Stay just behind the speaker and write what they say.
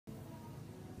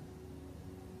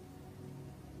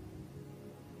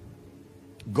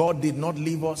God did not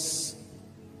leave us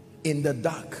in the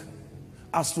dark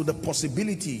as to the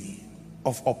possibility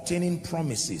of obtaining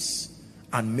promises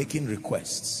and making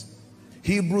requests.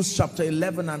 Hebrews chapter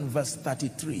 11 and verse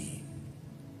 33.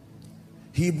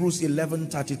 Hebrews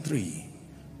 11:33.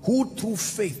 Who through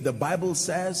faith, the Bible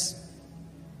says,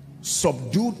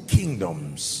 subdued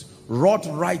kingdoms, wrought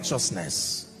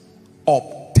righteousness,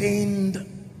 obtained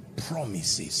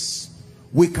promises.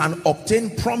 We can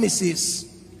obtain promises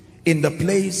in the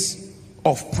place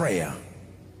of prayer.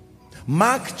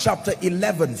 Mark chapter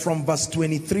 11 from verse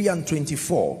 23 and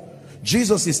 24.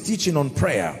 Jesus is teaching on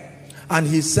prayer, and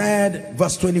he said,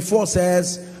 verse 24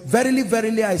 says, verily,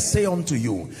 verily, I say unto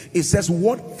you, it says,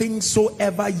 what things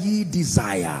soever ye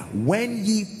desire when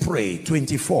ye pray.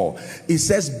 24, it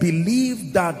says,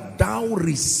 believe that thou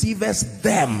receivest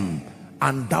them,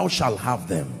 and thou shalt have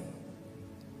them.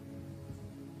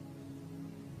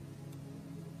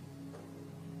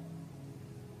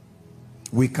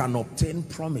 We can obtain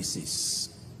promises.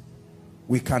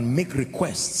 We can make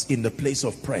requests in the place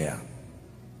of prayer.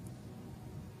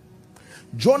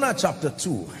 Jonah chapter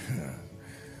 2.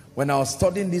 When I was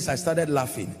studying this, I started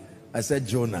laughing. I said,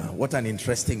 Jonah, what an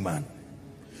interesting man.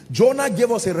 Jonah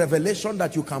gave us a revelation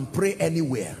that you can pray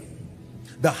anywhere.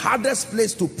 The hardest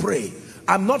place to pray,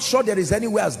 I'm not sure there is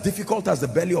anywhere as difficult as the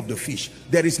belly of the fish.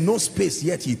 There is no space,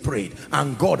 yet he prayed,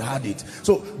 and God had it.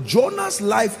 So Jonah's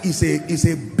life is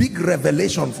a big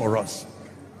revelation for us.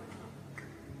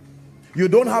 You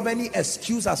don't have any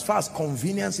excuse as far as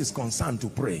convenience is concerned to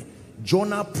pray.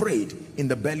 Jonah prayed in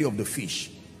the belly of the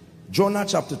fish. Jonah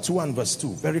chapter 2 and verse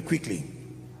 2, very quickly.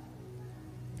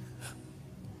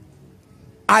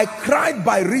 I cried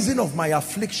by reason of my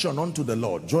affliction unto the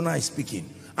Lord. Jonah is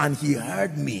speaking. And he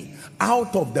heard me.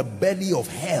 Out of the belly of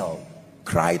hell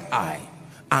cried I,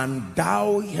 and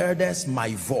thou heardest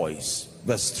my voice.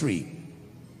 Verse 3.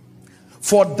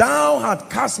 For thou hast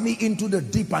cast me into the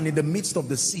deep, and in the midst of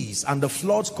the seas, and the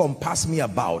floods compassed me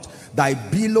about. Thy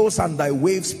billows and thy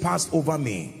waves passed over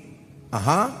me.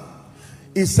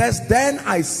 It says, then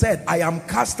I said, I am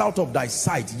cast out of thy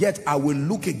sight, yet I will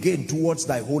look again towards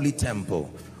thy holy temple.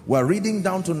 We're reading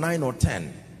down to 9 or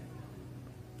 10.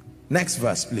 Next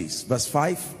verse, please. Verse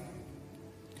 5.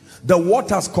 The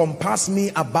waters compassed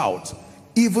me about,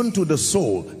 even to the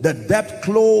soul. The depth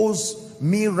closed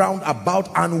me round about,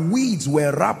 and weeds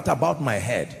were wrapped about my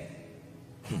head.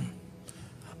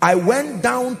 I went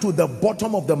down to the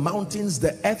bottom of the mountains.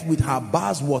 The earth with her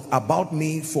bars was about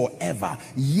me forever.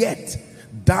 Yet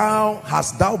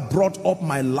hast thou brought up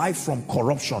my life from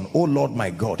corruption, O Lord my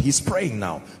God. He's praying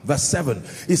now. Verse 7.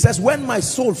 He says, when my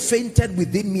soul fainted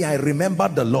within me, I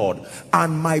remembered the Lord,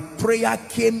 and my prayer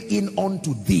came in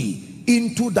unto thee,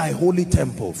 into thy holy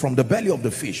temple, from the belly of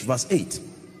the fish. Verse 8.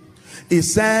 It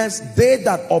says, they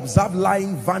that observe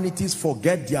lying vanities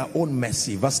forget their own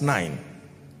mercy. Verse 9.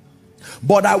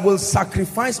 But I will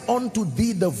sacrifice unto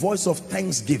thee the voice of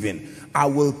thanksgiving. I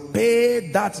will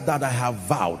pay that I have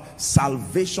vowed.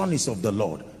 Salvation is of the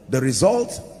Lord. The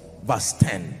result, verse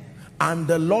 10. And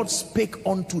the Lord spake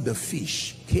unto the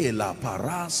fish.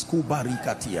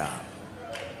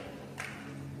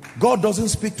 God doesn't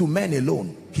speak to men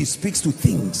alone. He speaks to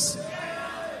things.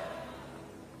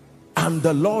 And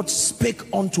the Lord spake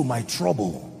unto my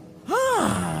trouble.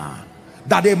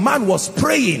 That a man was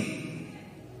praying.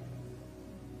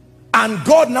 And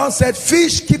God now said,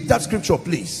 fish, keep that scripture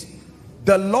please.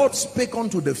 The Lord spake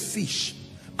unto the fish,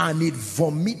 and it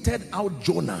vomited out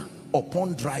Jonah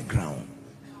upon dry ground.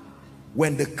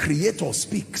 When the Creator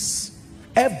speaks,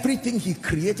 everything he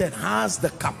created has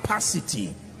the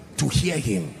capacity to hear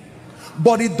him.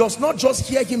 But it does not just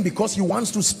hear him because he wants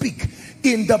to speak.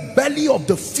 In the belly of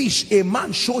the fish, a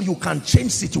man showed you can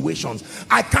change situations.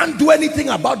 I can't do anything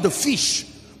about the fish,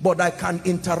 but I can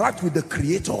interact with the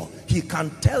Creator. He can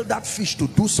tell that fish to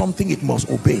do something, it must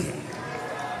obey.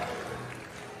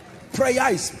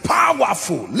 Prayer is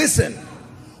powerful. Listen,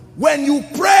 when you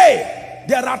pray,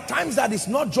 there are times that it's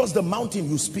not just the mountain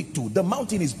you speak to. The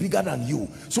mountain is bigger than you.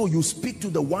 So you speak to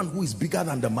the one who is bigger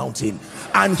than the mountain,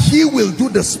 and he will do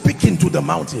the speaking to the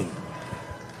mountain.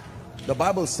 The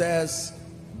Bible says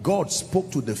God spoke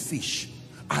to the fish.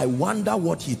 I wonder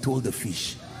what he told the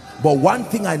fish. But one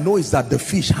thing I know is that the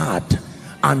fish had,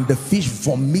 and the fish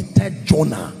vomited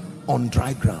Jonah on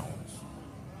dry ground.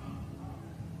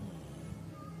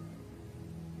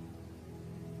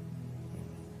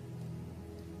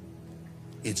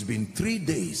 It's been 3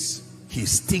 days, he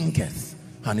stinketh,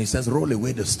 and he says, roll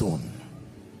away the stone.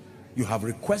 You have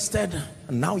requested,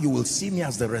 and now you will see me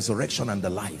as the resurrection and the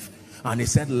life. And he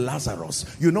said,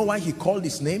 Lazarus. You know why he called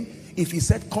his name? If he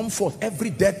said come forth, every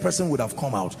dead person would have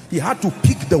come out. He had to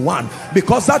pick the one,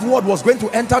 because that word was going to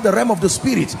enter the realm of the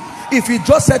spirit. If he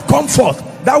just said come forth,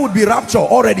 that would be rapture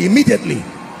already, immediately.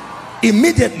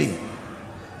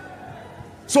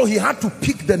 So he had to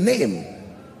pick the name.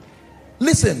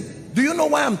 Listen, do you know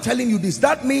why I'm telling you this?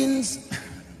 That means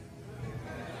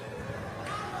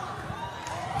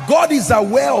God is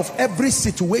aware of every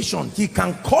situation. He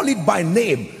can call it by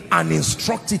name and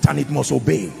instruct it, and it must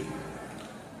obey.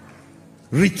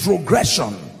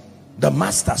 Retrogression, the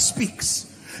master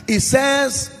speaks. He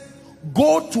says,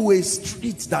 go to a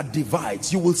street that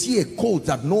divides, you will see a colt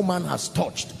that no man has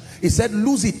touched. He said,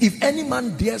 lose it. If any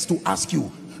man dares to ask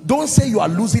you, don't say you are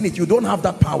losing it, you don't have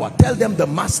that power. Tell them the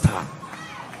master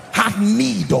had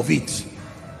need of it.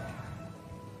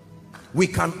 We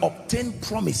can obtain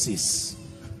promises.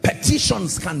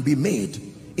 Petitions can be made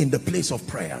in the place of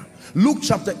prayer. Luke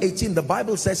chapter 18, the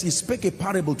Bible says he spake a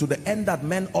parable to the end that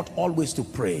men ought always to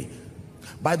pray.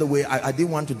 By the way, I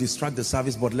didn't want to distract the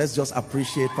service, but let's just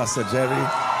appreciate Pastor Jerry.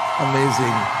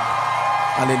 Amazing.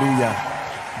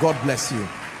 Hallelujah. God bless you.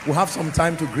 We'll have some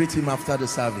time to greet him after the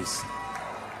service.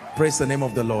 Praise the name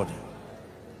of the Lord.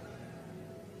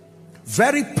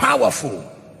 Very powerful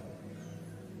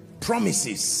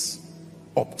promises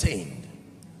obtained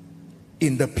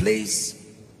in the place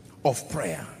of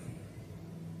prayer.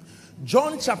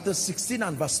 John chapter 16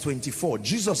 and verse 24,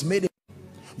 Jesus made it,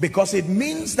 because it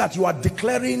means that you are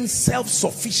declaring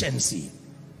self-sufficiency.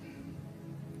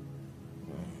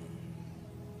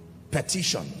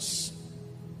 Petitions.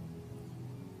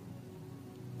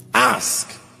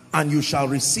 Ask and you shall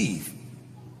receive,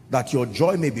 that your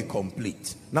joy may be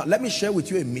complete. Now let me share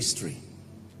with you a mystery.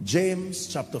 James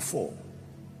chapter 4.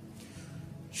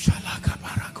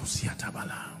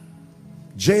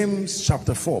 James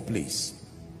chapter 4, please.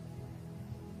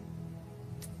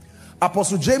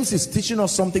 Apostle James is teaching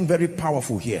us something very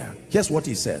powerful here. Here's what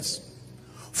he says.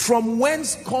 From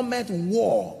whence cometh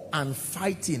war and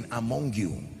fighting among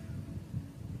you?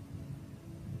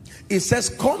 It says,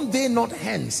 come they not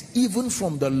hence, even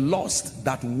from the lust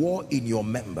that war in your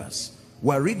members.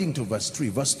 We're reading to verse 3.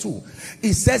 Verse 2.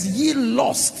 It says, ye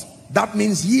lust. That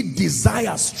means ye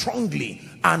desire strongly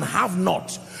and have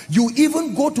not. You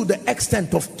even go to the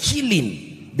extent of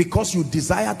killing because you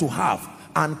desire to have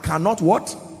and cannot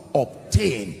what?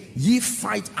 Obtain. Ye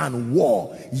fight and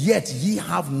war, yet ye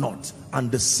have not.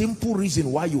 And the simple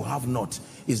reason why you have not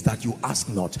is that you ask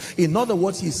not. In other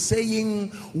words, he's saying,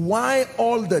 why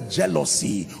all the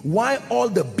jealousy? Why all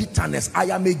the bitterness? I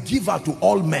am a giver to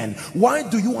all men. Why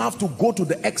do you have to go to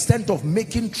the extent of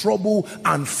making trouble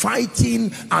and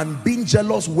fighting and being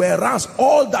jealous, whereas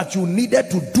all that you needed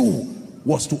to do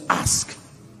was to ask?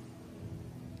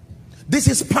 This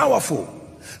is powerful.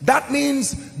 That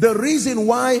means the reason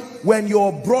why when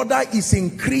your brother is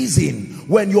increasing,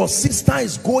 when your sister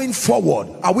is going forward,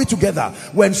 are we together?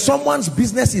 When someone's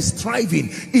business is thriving,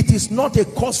 it is not a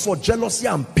cause for jealousy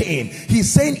and pain.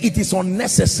 He's saying it is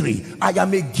unnecessary. I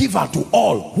am a giver to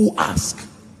all who ask.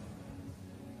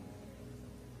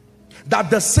 That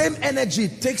the same energy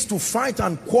it takes to fight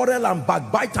and quarrel and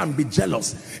backbite and be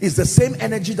jealous is the same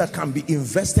energy that can be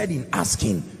invested in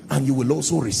asking, and you will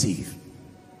also receive.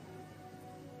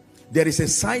 There is a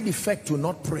side effect to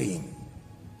not praying.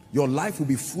 Your life will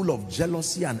be full of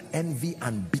jealousy and envy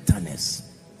and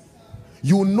bitterness.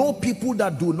 You know people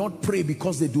that do not pray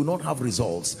because they do not have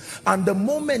results. And the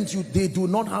moment they do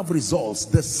not have results,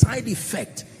 the side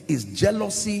effect is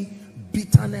jealousy,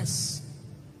 bitterness.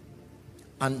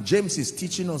 And James is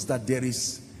teaching us that there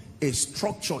is a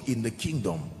structure in the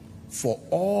kingdom for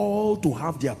all to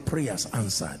have their prayers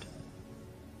answered.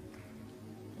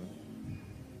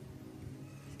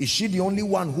 Is she the only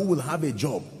one who will have a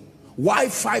job? Why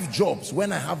 5 jobs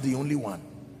when I have the only one?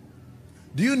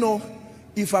 Do you know,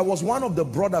 if I was one of the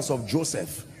brothers of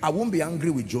Joseph, I won't be angry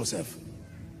with Joseph.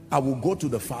 I will go to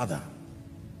the father.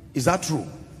 Is that true?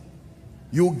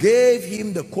 You gave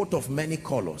him the coat of many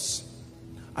colors.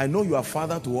 I know you are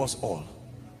father to us all.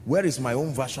 Where is my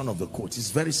own version of the coat? It's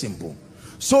very simple.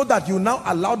 So that you now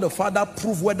allow the father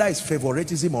prove whether it's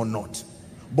favoritism or not.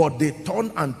 But they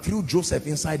turned and threw Joseph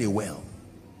inside a well.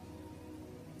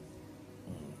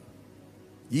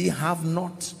 Ye have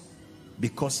not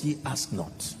because ye ask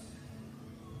not.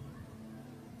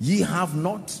 Ye have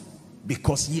not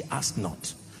because ye ask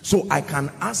not. So I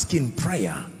can ask in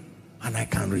prayer and I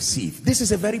can receive. This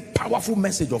is a very powerful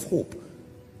message of hope.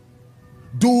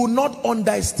 Do not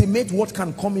underestimate what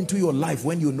can come into your life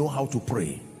when you know how to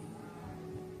pray.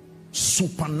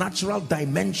 Supernatural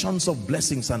dimensions of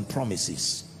blessings and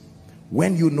promises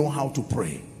when you know how to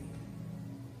pray.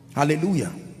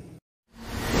 Hallelujah.